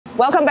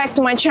Welcome back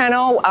to my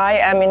channel. I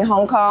am in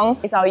Hong Kong.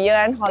 It's our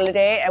year-end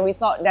holiday and we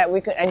thought that we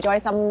could enjoy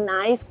some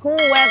nice cool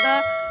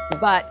weather,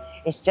 but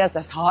it's just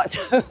as hot.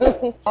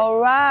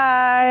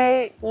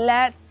 Alright,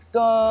 let's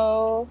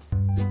go.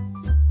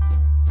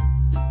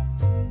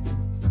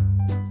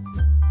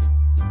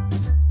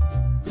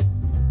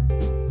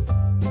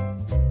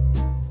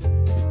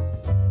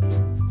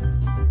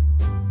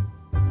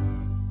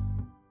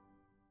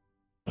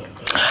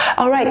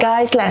 Alright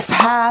guys, let's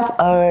have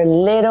a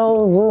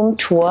little room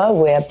tour.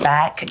 We're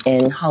back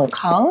in Hong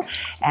Kong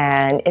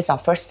and it's our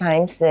first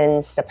time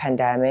since the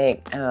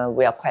pandemic.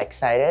 We are quite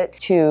excited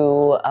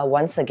to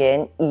once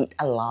again eat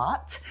a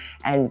lot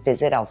and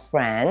visit our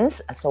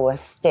friends. So we're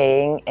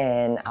staying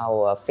in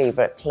our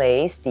favorite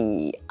place,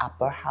 the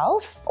Upper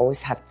House.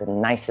 Always have the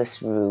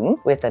nicest room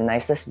with the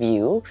nicest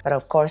view. But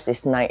of course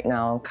it's night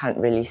now, can't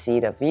really see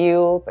the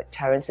view, but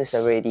Terence is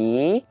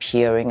already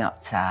peering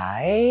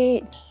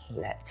outside.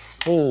 Let's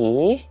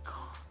see.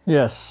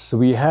 Yes,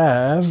 we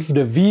have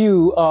the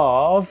view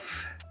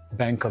of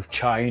Bank of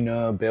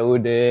China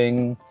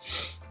building.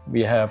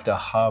 We have the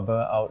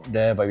harbour out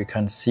there, but we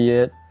can't see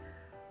it.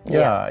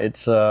 Yeah,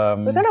 it's...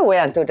 we're gonna wait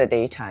until the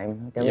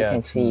daytime, then we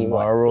can see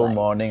what's like. Tomorrow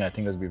morning, I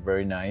think it'll be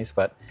very nice.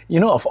 But you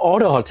know, of all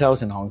the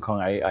hotels in Hong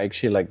Kong, I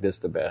actually like this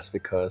the best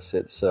because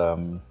it's...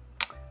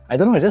 I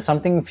don't know, it's just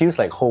something feels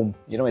like home.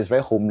 You know, it's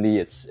very homely.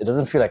 It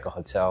doesn't feel like a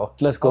hotel.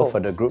 Let's go for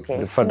the group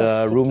for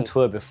the room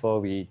tour before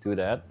we do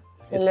that.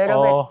 It's a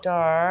little bit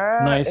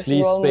dark.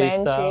 Nicely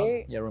spaced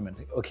out. Yeah,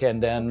 romantic. Okay,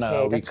 and then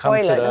we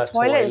come to the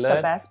toilet is the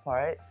best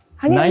part.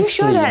 Honey, are you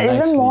sure there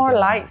isn't more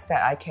lights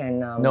that I can...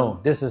 No,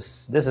 this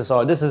is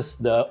all. This is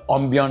the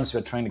ambience we're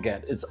trying to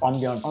get. It's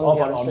ambience,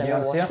 all about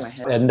ambience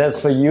here. And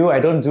that's for you. I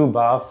don't do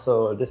bath,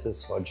 so this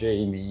is for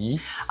Jamie.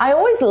 I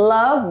always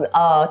love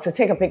to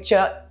take a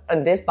picture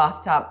in this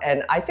bathtub,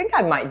 and I think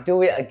I might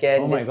do it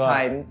again this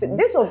time.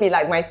 This will be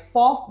like my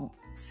fourth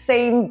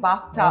same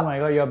bathtub. Oh my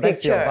god, you're back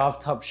to your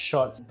bathtub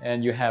shots,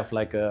 and you have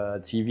like a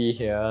TV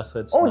here,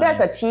 so it's nice.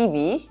 That's a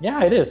TV?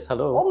 Yeah, it is.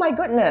 Hello. Oh my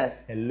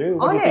goodness. Hello.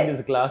 What do you think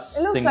this glass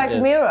thing is? It looks like a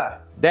mirror.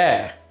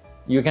 There.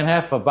 You can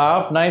have a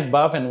bath, nice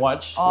bath, and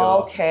watch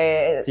your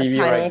TV a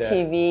tiny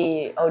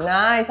TV. Oh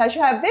nice. I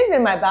should have this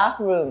in my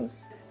bathroom.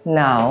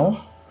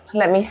 Now,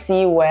 let me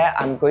see where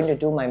I'm going to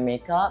do my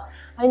makeup.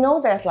 I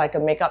know there's like a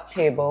makeup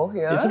table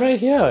here. It's right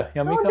here.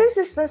 Your makeup. No, this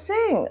is the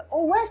thing.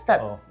 Oh, where's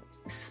that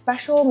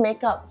special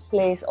makeup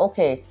place?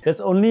 Okay. There's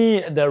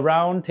only the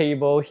round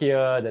table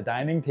here, the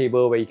dining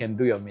table where you can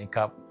do your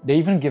makeup. They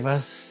even give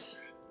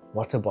us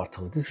water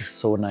bottle. This is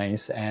so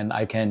nice, and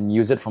I can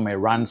use it for my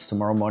runs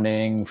tomorrow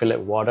morning, fill it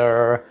with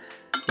water.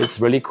 It's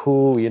really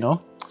cool, you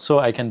know? So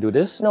I can do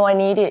this. No, I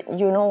need it.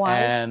 You know why?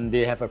 And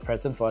they have a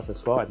present for us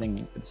as well. I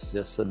think it's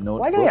just a notebook.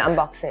 Why don't you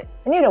unbox it?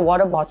 I need a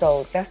water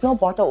bottle. There's no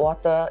bottled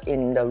water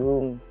in the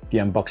room. The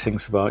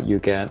unboxing's about you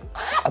get...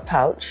 a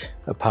pouch.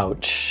 A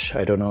pouch.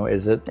 I don't know,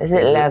 is it... Is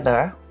it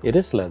leather? It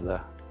is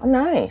leather. Oh,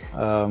 nice.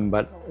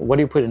 But what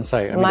do you put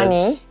inside? I mean,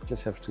 money.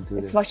 Just have to do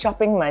this. It's for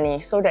shopping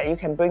money, so that you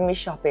can bring me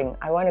shopping.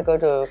 I want to go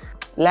to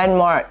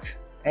Landmark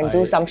and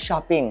do some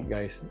shopping.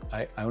 Guys,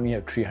 I only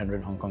have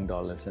 300 Hong Kong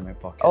dollars in my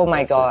pocket. Oh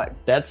my god.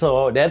 That's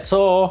all. That's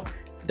all.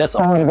 That's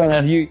all I'm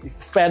gonna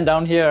spend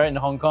down here in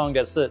Hong Kong.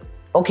 That's it.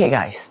 Okay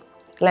guys,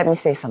 let me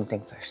say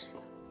something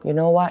first. You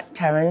know what,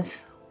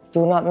 Terence?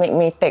 Do not make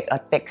me take a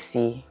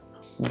taxi.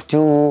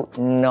 Do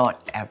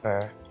not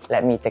ever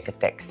let me take a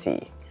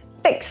taxi.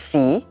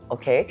 Taxi,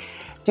 okay?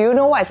 Do you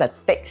know what is a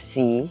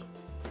taxi?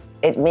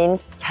 It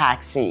means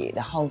taxi,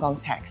 the Hong Kong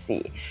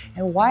taxi.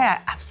 And why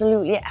I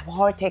absolutely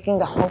abhor taking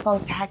the Hong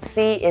Kong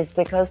taxi is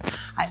because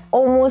I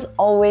almost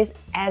always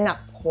end up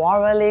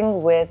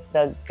quarreling with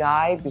the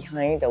guy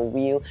behind the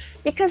wheel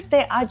because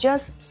they are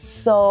just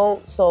so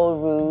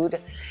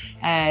rude.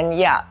 And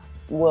yeah,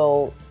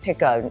 we'll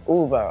take an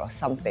Uber or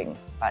something,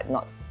 but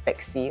not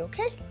taxi,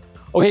 okay?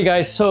 Okay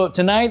guys, so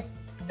tonight,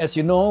 as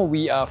you know,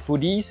 we are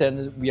foodies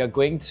and we are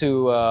going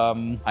to...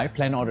 I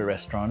plan all the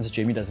restaurants.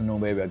 Jamie doesn't know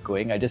where we are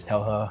going. I just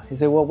tell her. He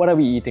said, well, what are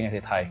we eating? I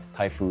said,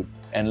 Thai food.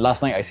 And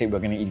last night I said we're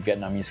going to eat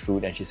Vietnamese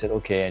food and she said,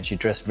 okay. And she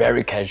dressed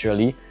very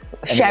casually.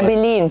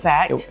 Shabbily, in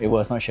fact. It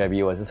was not shabby,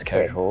 it was just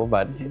casual,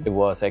 but it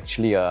was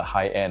actually a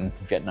high-end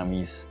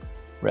Vietnamese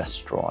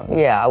restaurant.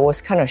 Yeah, I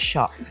was kind of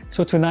shocked.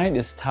 So tonight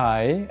is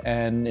Thai,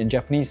 and in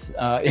Japanese,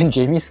 in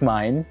Jamie's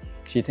mind,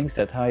 she thinks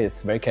that Thai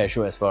is very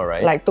casual as well,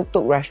 right? Like Tuk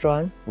Tuk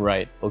restaurant?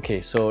 Right.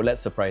 Okay, so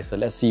let's surprise her.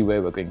 Let's see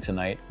where we're going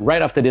tonight.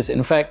 Right after this,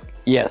 in fact,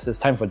 yes, it's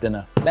time for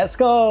dinner. Let's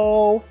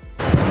go!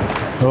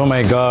 Oh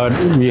my god,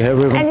 we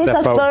haven't even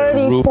stepped out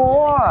the roof.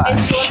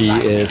 And she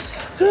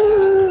is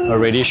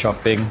already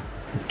shopping.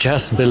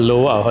 Just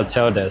below our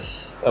hotel,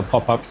 there's a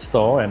pop-up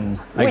store, and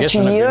I guess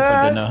we're not going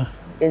for dinner.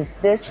 Is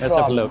this Let's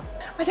have a look.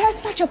 But that's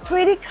such a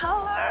pretty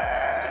color.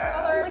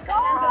 Oh my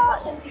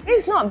god!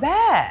 It's not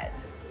bad.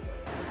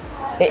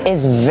 It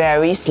is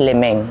very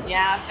slimming.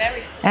 Yeah,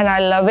 very. And I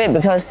love it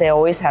because they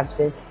always have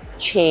this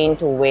chain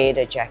to weigh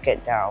the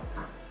jacket down.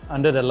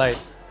 Under the light.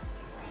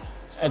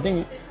 I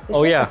think...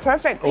 Oh yeah.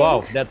 Perfect pink.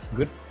 Wow, that's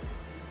good.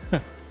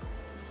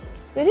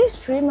 It is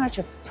pretty much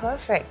a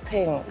perfect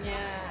pink.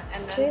 Yeah.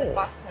 And then the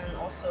button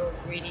also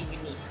really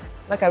unique.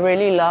 Like I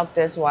really love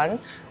this one,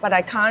 but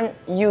I can't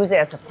use it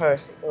as a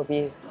purse. It will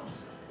be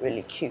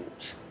really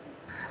cute.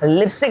 A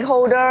lipstick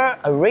holder,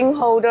 a ring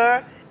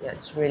holder. Yeah,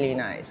 it's really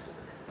nice.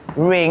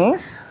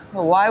 Rings.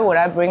 Why would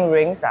I bring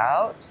rings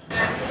out?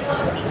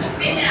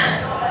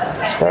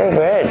 It's very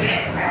red.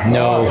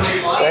 No. It's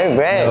very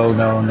red.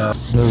 No.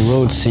 The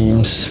road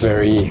seems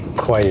very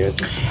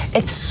quiet.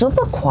 It's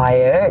super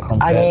quiet.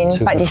 I mean,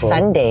 but it's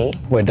Sunday.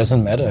 Well, it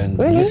doesn't matter. And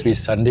Really? It used to be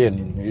Sunday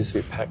and it used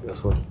to be packed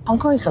as well. Hong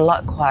Kong is a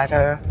lot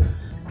quieter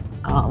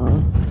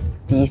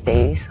these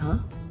days, huh?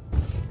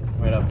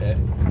 Right up there.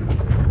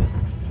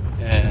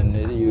 And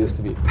it used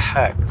to be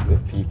packed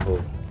with people.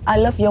 I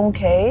love Yong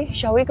Kei.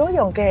 Shall we go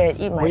Yong Kei and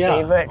eat my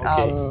favorite?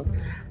 Okay.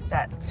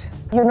 That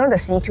you know the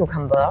sea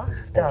cucumber,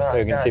 the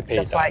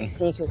fried peidan.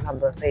 sea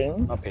cucumber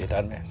thing. Not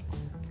peidan, eh?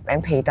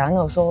 And peidan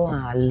also.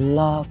 I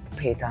love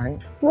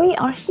peidan. We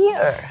are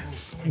here.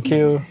 Thank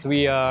you.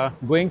 We are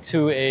going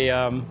to a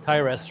Thai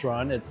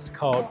restaurant. It's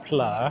called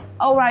Plaa.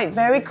 All right,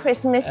 very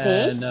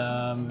Christmassy.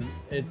 And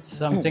it's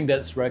something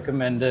that's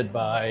recommended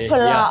by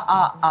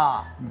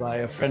by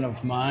a friend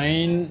of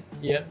mine.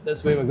 Yep,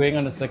 that's where we're going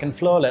on the second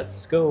floor.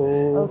 Let's go.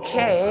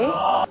 Okay.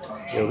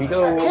 Here we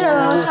go.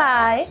 Hello,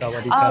 hi.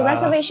 Sawadee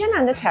Reservation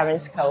under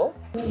Terence Cove.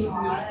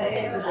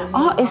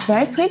 Oh, it's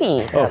very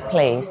pretty, that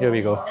place. Here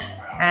we go.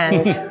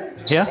 And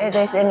Yeah? it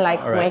is in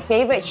like All right. my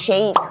favorite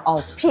shades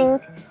of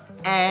pink.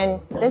 And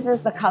this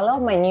is the color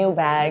of my new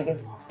bag,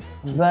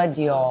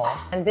 Verdure.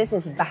 And this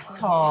is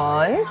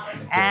Baton.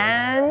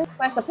 And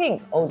where's the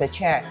pink? Oh, the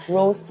chair.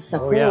 Rose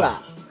Sakura.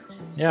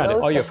 Yeah,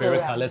 Rose all your Sakura.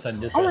 favorite colors are in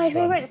this Oh, restaurant.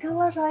 my favorite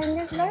colors are in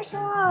this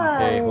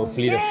restaurant. Okay,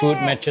 hopefully the food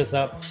Yay. matches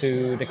up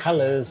to the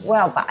colors.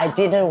 Well, but I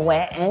didn't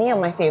wear any of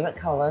my favorite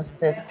colors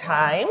this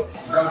time.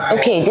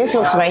 Okay, this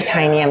looks very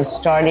tiny. I'm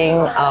starting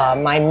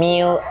my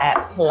meal at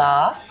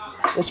Plaa,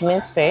 which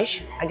means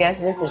fish. I guess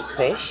this is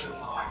fish.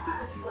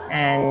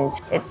 And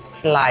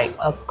it's like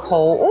a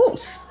cold,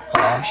 oops,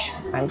 gosh,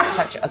 I'm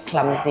such a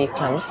clumsy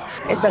clumps.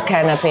 It's a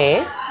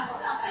canapé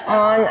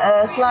on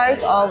a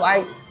slice of,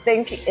 I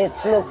think it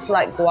looks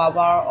like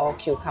guava or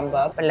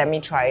cucumber, but let me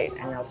try it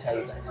and I'll tell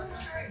you guys.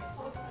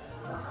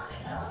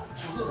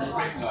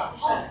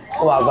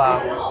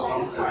 Guava.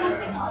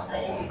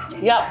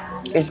 Yep,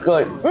 it's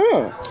good.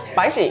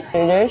 Spicy.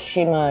 It is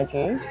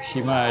shimaji.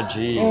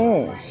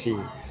 Shimaji. Let's see.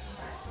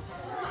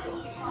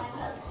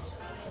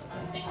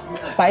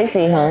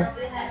 Spicy, huh?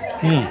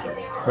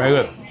 Very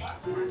good.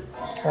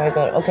 Very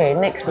good. Okay,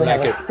 next we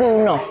have a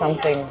spoon or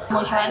something.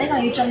 冇錯，呢個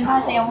要盡快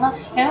食用啦，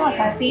因為佢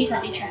係非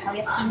常之隨口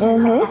一煎，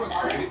即刻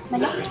上嘅。明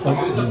嗎？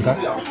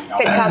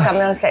即刻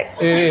咁樣食。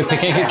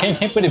Can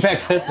you put it back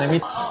first? Let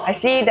me. I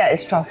see that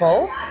it's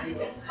truffle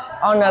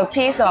on a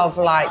piece of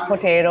like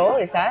potato.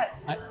 Is that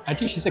I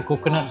think she said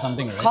coconut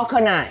something, right?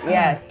 coconut?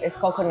 Yes, it's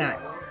coconut.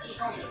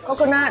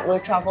 Coconut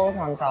with truffles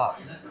on top.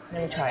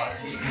 Let me try it.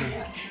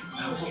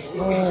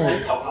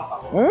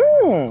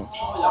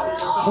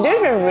 This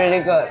is really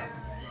good.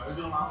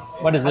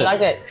 What is it? I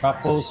like it.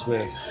 Truffles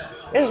with.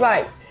 It's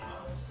like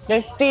they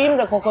steam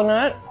the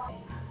coconut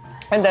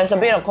and there's a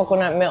bit of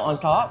coconut milk on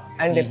top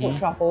and they put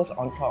truffles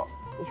on top.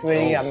 It's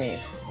really yummy.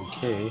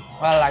 Okay.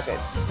 I like it.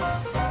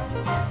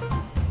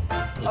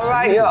 All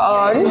right, you're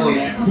on.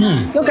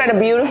 Look at the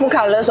beautiful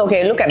colors.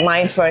 Okay, look at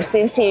mine first.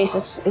 Since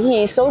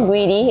he's so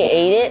greedy, he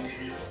ate it.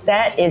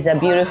 That is a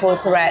beautiful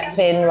thread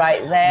fin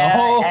right there.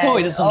 No,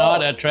 And- it's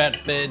not a thread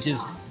fin.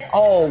 Just.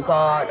 Oh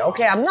God.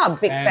 Okay, I'm not a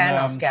big fan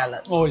of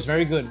scallops. Oh, it's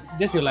very good.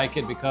 This you like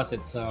it because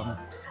it's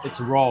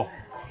raw.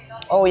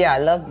 Oh yeah, I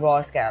love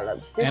raw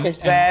scallops. This is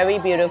very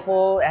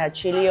beautiful. It has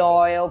chili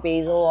oil,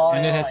 basil oil.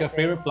 And it has your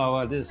favorite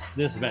flower. This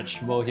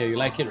vegetable here. You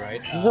like it,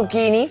 right?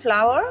 Zucchini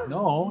flower?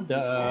 No,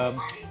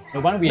 the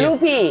one we. Blue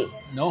pea.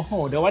 No,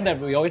 the one that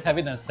we always have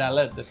in a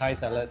salad, the Thai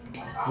salad.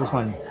 This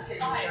one.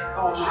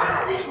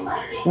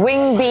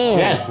 Wing bean.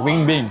 Yes,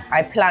 wing bean.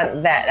 I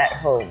plant that at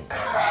home.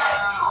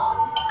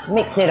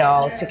 Mix it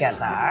all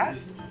together.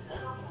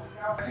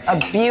 A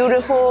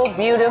beautiful,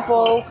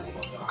 beautiful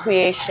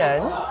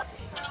creation.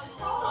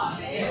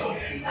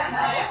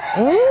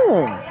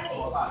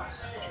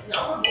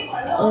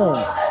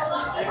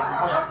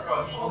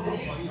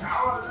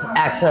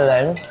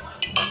 Excellent.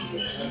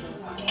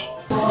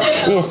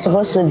 You're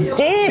supposed to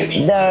dip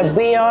the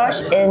brioche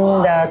in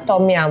the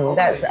tom yum.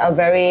 That's a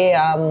very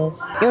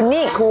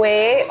unique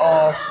way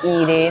of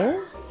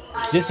eating.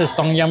 This is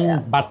tom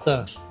yum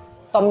butter.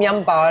 Tom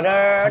yum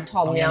butter,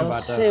 tom yum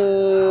butter.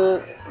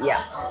 soup.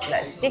 Yeah,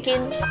 let's dig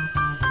in.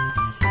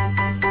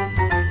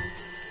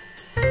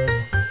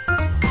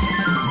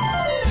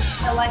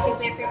 The white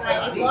pepper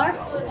for floor,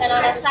 and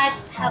on the side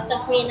have the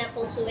green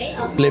apple suet.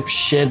 Flip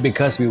shit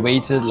because we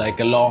waited like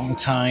a long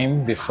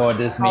time before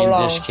this How main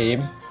long? dish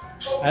came.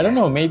 I don't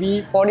know,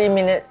 maybe 40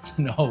 minutes.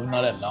 no,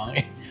 not that long.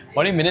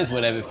 40 minutes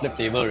would have a flip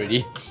table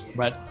already.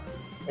 But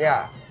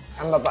Yeah,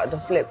 I'm about to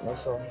flip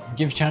also.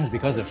 give chance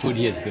because the food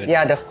here is good.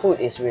 Yeah, the food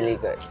is really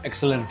good.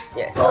 Excellent.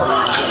 Yes.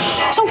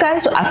 So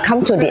guys, I've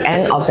come to the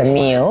end of the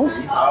meal.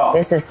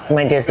 This is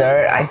my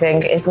dessert. I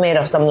think it's made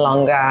of some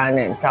longan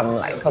and some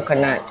like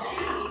coconut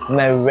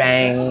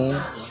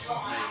meringue.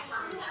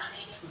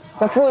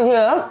 The food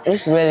here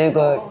is really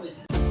good.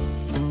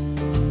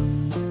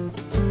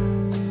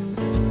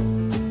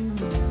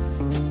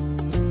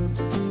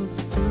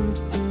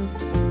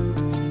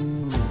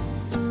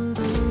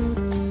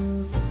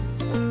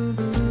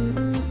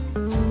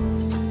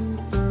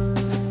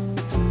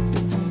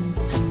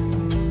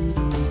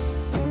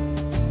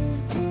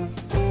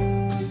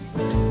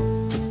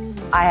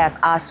 I have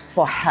asked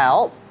for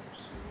help.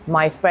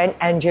 My friend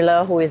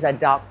Angela, who is a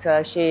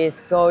doctor, she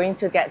is going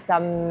to get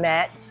some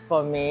meds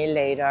for me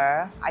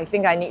later. I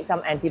think I need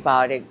some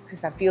antibiotic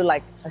because I feel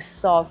like a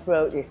sore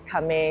throat is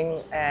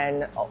coming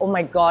and oh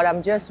my God,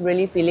 I'm just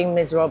really feeling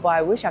miserable.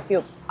 I wish I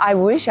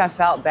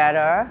felt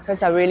better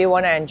because I really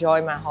want to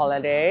enjoy my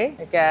holiday.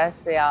 I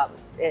guess, yeah,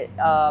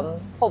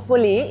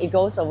 hopefully it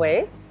goes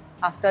away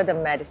after the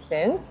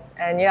medicines.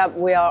 And yeah,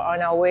 we are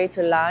on our way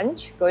to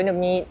lunch, going to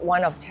meet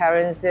one of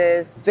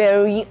Terence's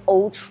very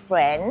old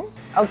friend.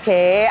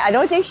 Okay, I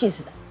don't think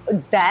she's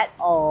that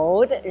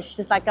old.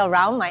 She's like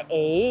around my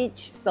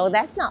age, so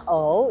that's not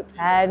old.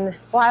 And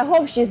well, I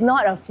hope she's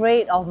not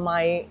afraid of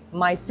my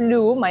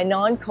flu, my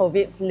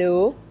non-COVID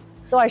flu.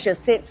 So I should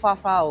sit far,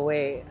 far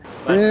away.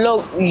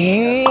 Lục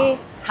魚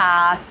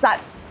茶室.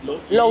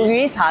 Lục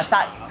魚茶室.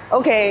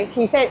 Okay,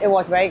 he said it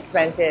was very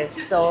expensive.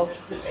 So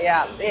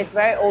yeah, it's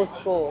very old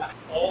school.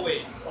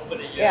 Always over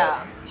the years.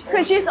 Yeah,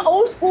 because she's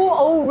old school,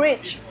 old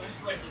rich.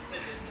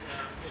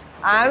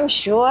 I'm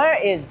sure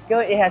it's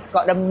good. It has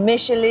got a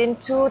Michelin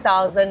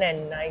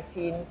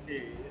 2019.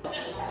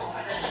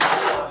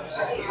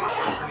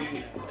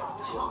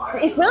 So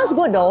it smells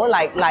good though.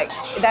 Like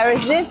there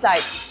is this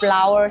like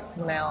flower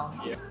smell.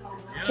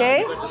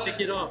 Okay. But take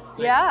it off.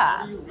 Yeah.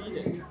 How do you read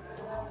it?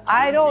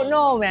 I don't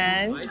know,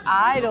 man.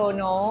 I don't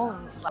know.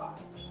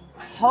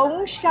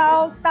 红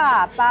烧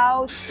大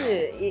包子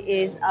it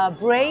is a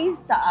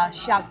braised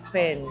shark's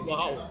fin.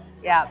 Wow.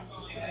 Yeah.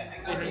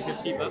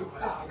 850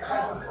 bucks.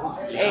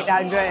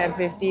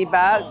 850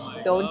 bucks.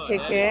 Don't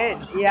take it.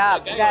 Yeah,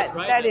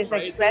 that is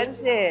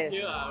expensive.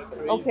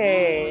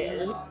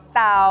 Okay.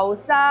 豆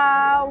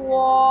沙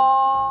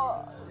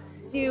窝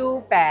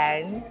烧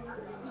饼.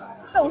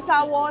 豆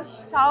沙窝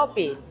烧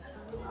饼.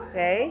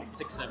 Okay.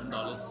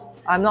 $6-7.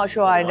 I'm not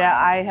sure either.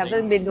 I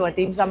haven't been to a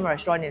dim sum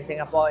restaurant in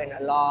Singapore in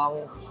a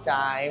long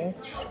time.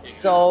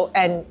 So,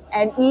 and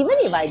even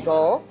if I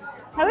go,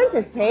 Terence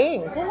is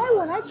paying. So why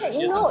would I take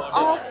note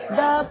of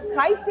the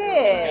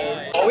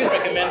prices? Always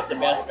recommends the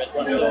best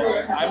restaurant, so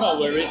I'm not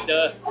worried.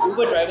 The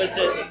Uber driver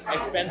said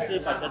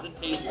expensive but doesn't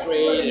taste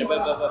great,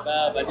 blah, blah, blah,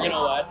 blah. But you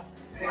know what?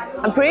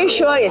 I'm pretty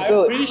sure it's I'm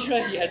good. pretty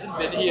sure he hasn't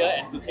been here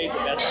and to taste the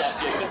best stuff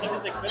here because this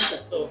is expensive.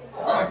 So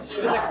if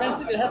it's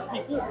expensive, it has to be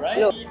good, right?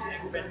 Look,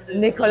 Expensive.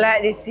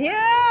 Nicolette is here.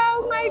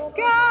 Oh my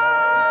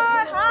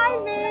God! Hi,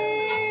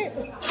 babe.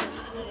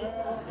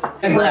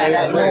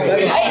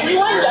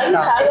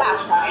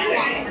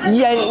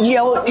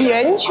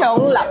 人長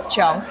臘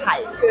腸係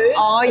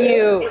All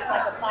you.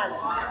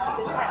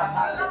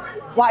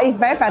 Wow, it's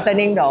very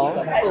fattening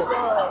though.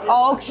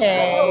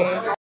 Okay.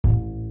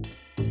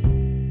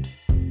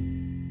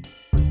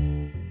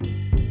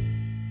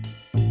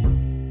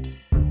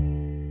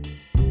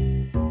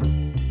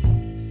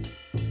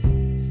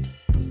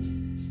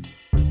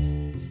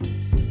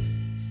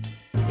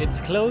 It's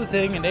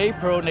closing in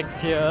April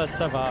next year,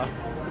 Sava.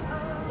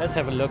 Let's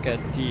have a look at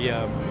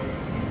the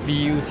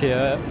views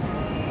here.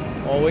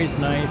 Always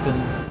nice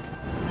and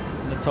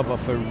on the top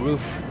of a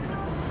roof.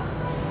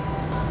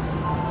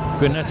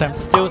 Goodness, I'm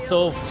still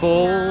so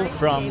full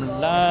from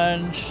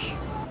lunch.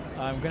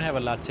 I'm gonna have a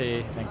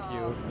latte, thank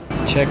you.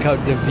 Check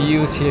out the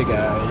views here,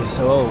 guys.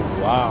 Oh,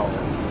 wow.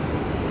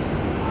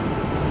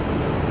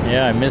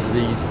 Yeah, I miss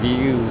these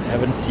views.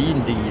 Haven't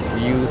seen these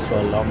views for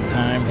a long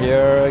time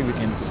here. You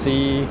can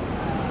see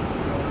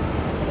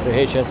the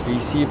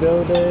HSBC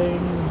building.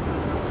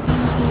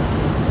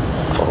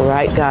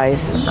 Alright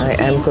guys, I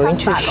am going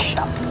to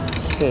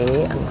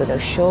I'm gonna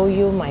show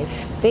you my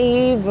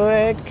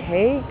favorite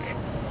cake.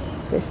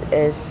 This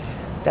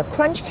is the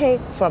crunch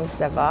cake from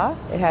Seva.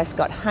 It has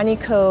got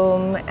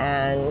honeycomb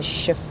and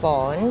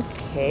chiffon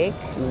cake.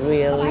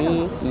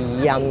 Really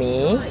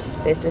yummy.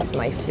 This is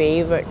my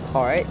favorite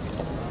part,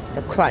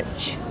 the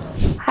crunch.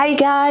 Hi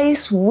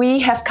guys, we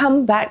have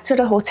come back to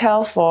the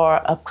hotel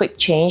for a quick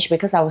change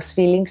because I was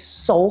feeling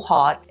so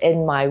hot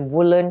in my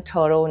woolen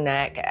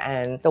turtleneck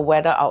and the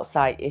weather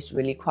outside is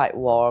really quite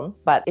warm,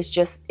 but it's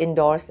just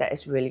indoors that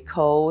is really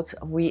cold.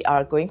 We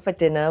are going for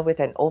dinner with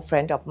an old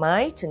friend of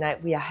mine.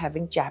 Tonight we are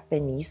having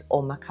Japanese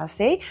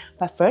omakase,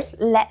 but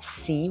first let's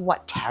see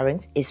what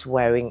Terence is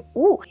wearing.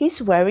 Ooh,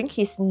 he's wearing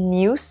his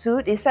new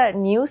suit. Is that a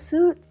new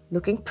suit?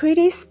 Looking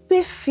pretty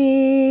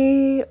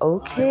spiffy.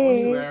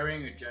 Okay. I'm only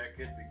wearing a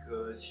jacket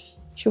because...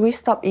 Should we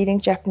stop eating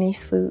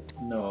Japanese food?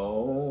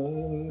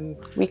 No.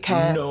 We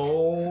can't.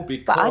 No,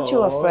 because... But aren't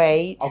you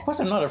afraid? Of course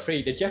I'm not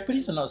afraid. The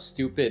Japanese are not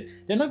stupid.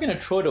 They're not going to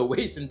throw the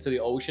waste into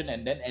the ocean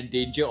and then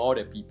endanger all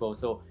the people.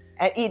 So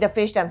And eat the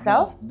fish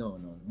themselves? No,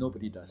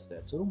 nobody does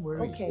that. So don't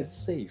worry. Okay. It's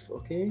safe,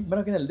 okay? We're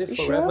not gonna live You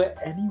forever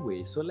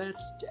anyway. So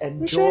let's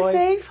enjoy. You sure it's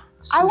safe?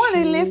 I want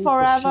to live sushi,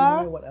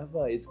 forever. sashimi,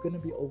 whatever. It's gonna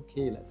be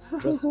okay. Let's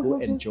just go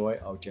enjoy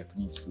our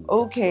Japanese food.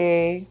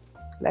 Okay,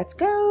 let's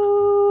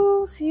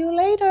go. See you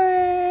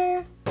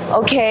later.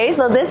 Okay,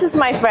 so this is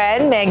my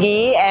friend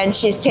Maggie, and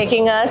she's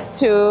taking us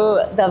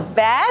to the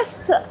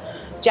best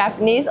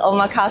Japanese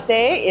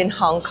omakase in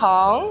Hong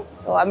Kong.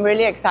 So I'm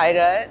really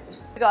excited.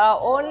 We got our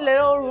own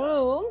little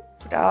room.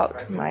 Put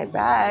out my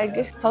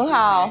bag. 很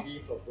好.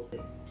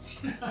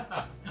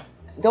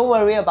 Don't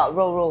worry about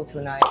roll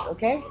tonight,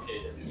 okay?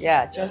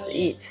 Yeah, just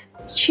eat.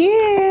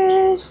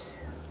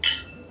 Cheers!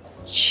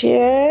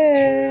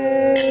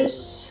 Cheers!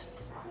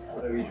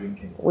 What are we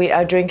drinking? We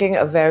are drinking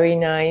a very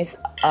nice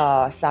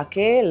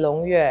sake,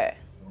 龙月.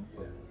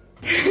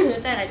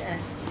 再来。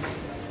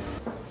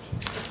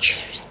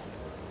 Cheers!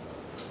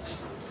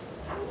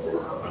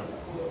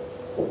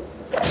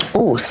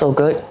 Oh, so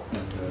good.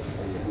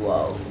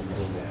 Wow.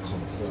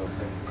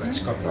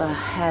 We're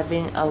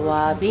having a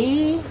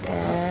wabi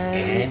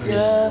and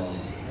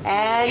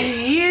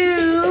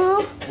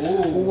you.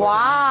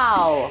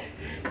 Wow.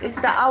 Is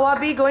the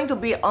awabi going to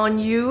be on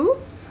you?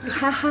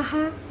 Ha ha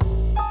ha.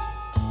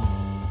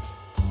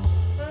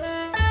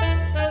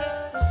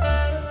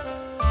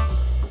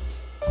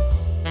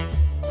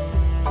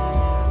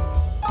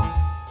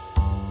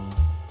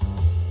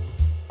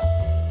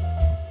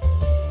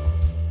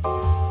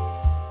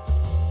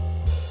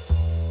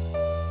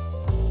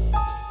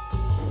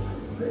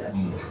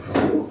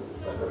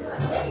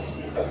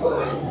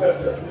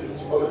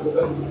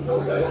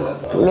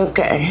 Look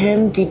at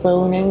him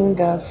deboning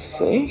the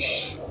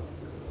fish.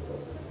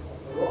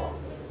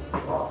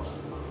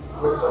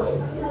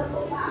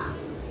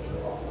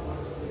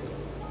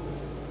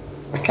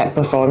 It's like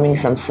performing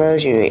some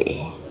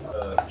surgery.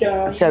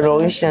 It's a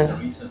Roishan.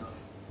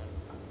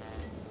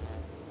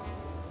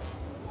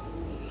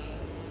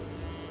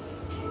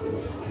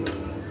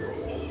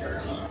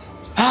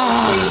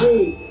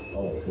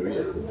 Oh,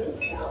 serious.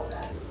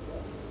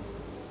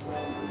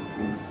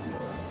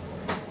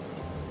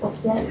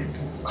 What's that?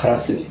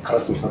 Karasumi.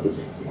 Karasumi, how to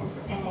say?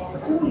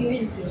 乌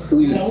鱼子。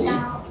乌鱼子。年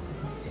糕。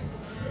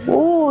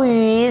乌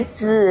鱼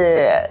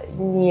子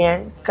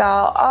年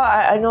糕.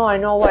 Oh, I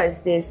know what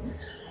is this.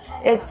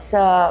 It's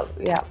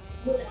yeah,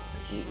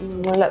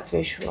 mullet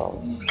fish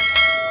roll.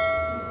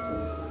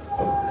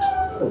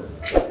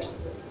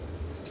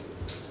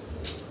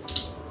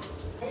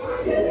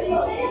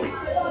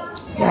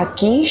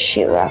 Yaki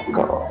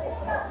shirako.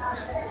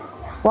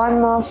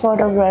 One more for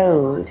the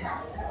road.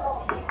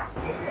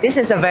 This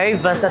is a very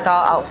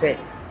versatile outfit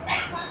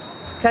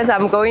because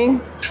I'm going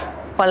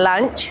for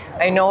lunch,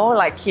 I know,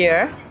 like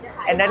here,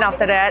 and then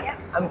after that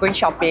I'm going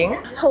shopping.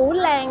 好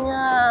靚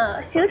啊，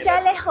小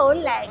姐你好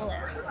靚啊。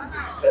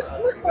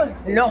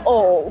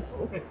No.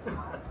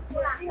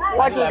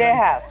 What do they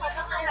have?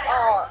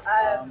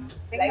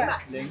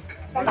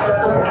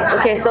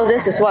 Okay, so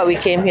this is what we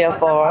came here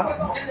for.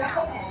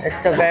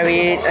 It's a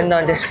very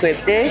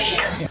nondescript dish.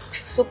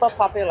 Super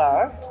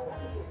popular.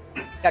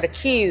 Got a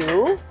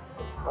queue.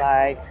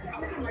 Like,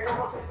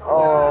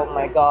 oh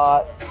my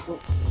god.